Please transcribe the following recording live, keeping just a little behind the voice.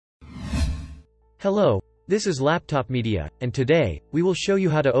Hello, this is Laptop Media, and today, we will show you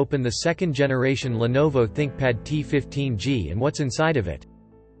how to open the second generation Lenovo ThinkPad T15g and what's inside of it.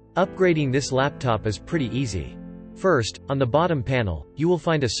 Upgrading this laptop is pretty easy. First, on the bottom panel, you will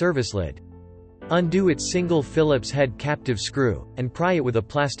find a service lid. Undo its single Phillips head captive screw, and pry it with a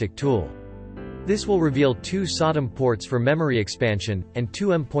plastic tool. This will reveal two SODIMM ports for memory expansion, and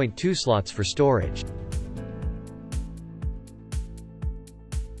two M.2 slots for storage.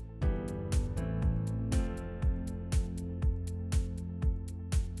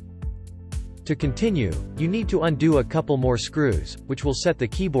 To continue, you need to undo a couple more screws, which will set the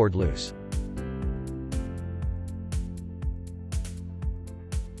keyboard loose.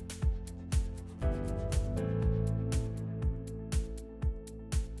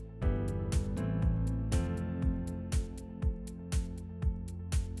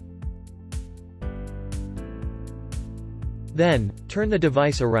 Then, turn the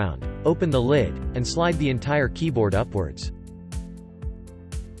device around, open the lid, and slide the entire keyboard upwards.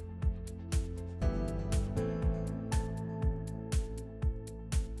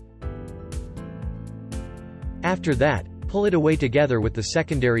 After that, pull it away together with the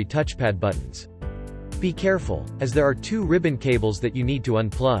secondary touchpad buttons. Be careful, as there are two ribbon cables that you need to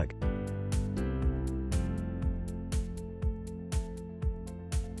unplug.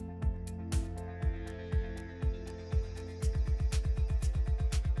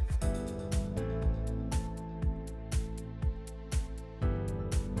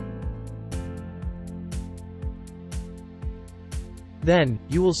 Then,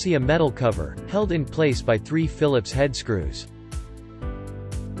 you will see a metal cover, held in place by three Phillips head screws.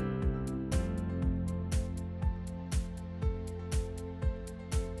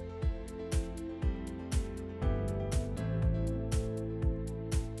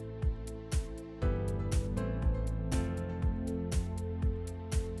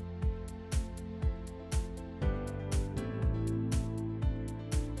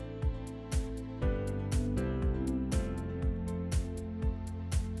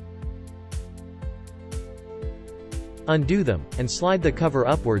 Undo them, and slide the cover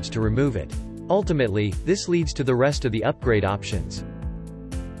upwards to remove it. Ultimately, this leads to the rest of the upgrade options.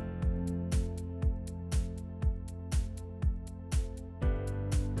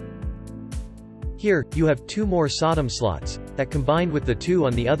 Here, you have two more SODIMM slots, that combined with the two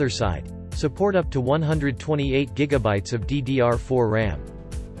on the other side, support up to 128 GB of DDR4 RAM.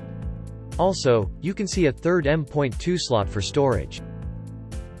 Also, you can see a third M.2 slot for storage.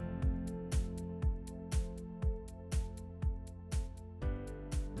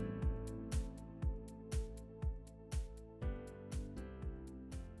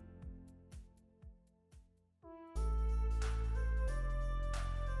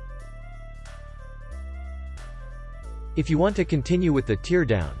 If you want to continue with the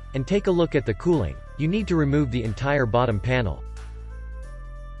teardown, and take a look at the cooling, you need to remove the entire bottom panel.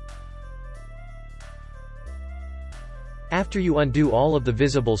 After you undo all of the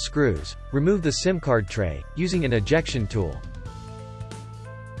visible screws, remove the SIM card tray, using an ejection tool.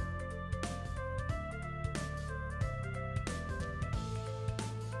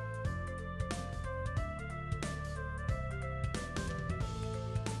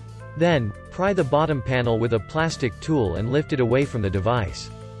 Then, pry the bottom panel with a plastic tool and lift it away from the device.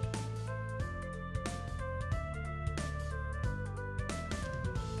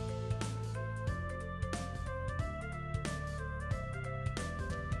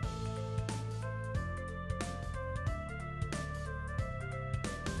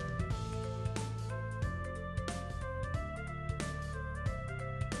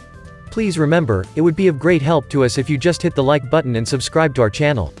 Please remember, it would be of great help to us if you just hit the like button and subscribe to our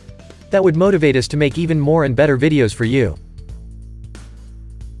channel. That would motivate us to make even more and better videos for you.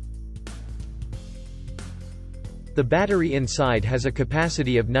 The battery inside has a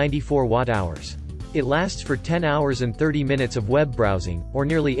capacity of 94 watt-hours. It lasts for 10 hours and 30 minutes of web browsing, or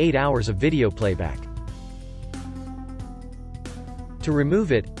nearly 8 hours of video playback. To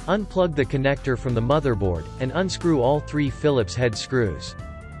remove it, unplug the connector from the motherboard, and unscrew all three Phillips head screws.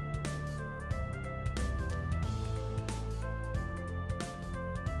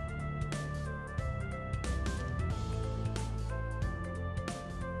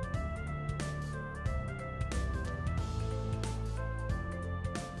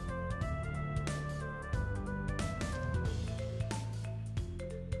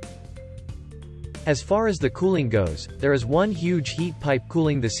 As far as the cooling goes, there is one huge heat pipe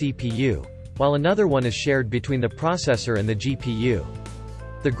cooling the CPU, while another one is shared between the processor and the GPU.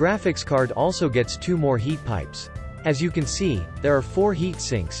 The graphics card also gets two more heat pipes. As you can see, there are 4 heat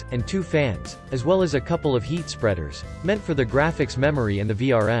sinks, and 2 fans, as well as a couple of heat spreaders, meant for the graphics memory and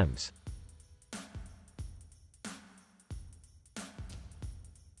the VRMs.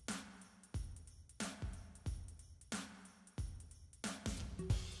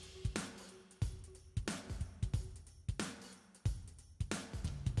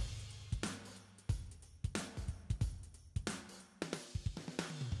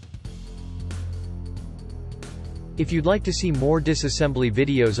 If you'd like to see more disassembly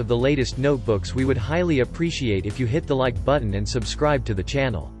videos of the latest notebooks, we would highly appreciate if you hit the like button and subscribe to the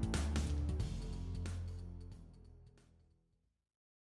channel.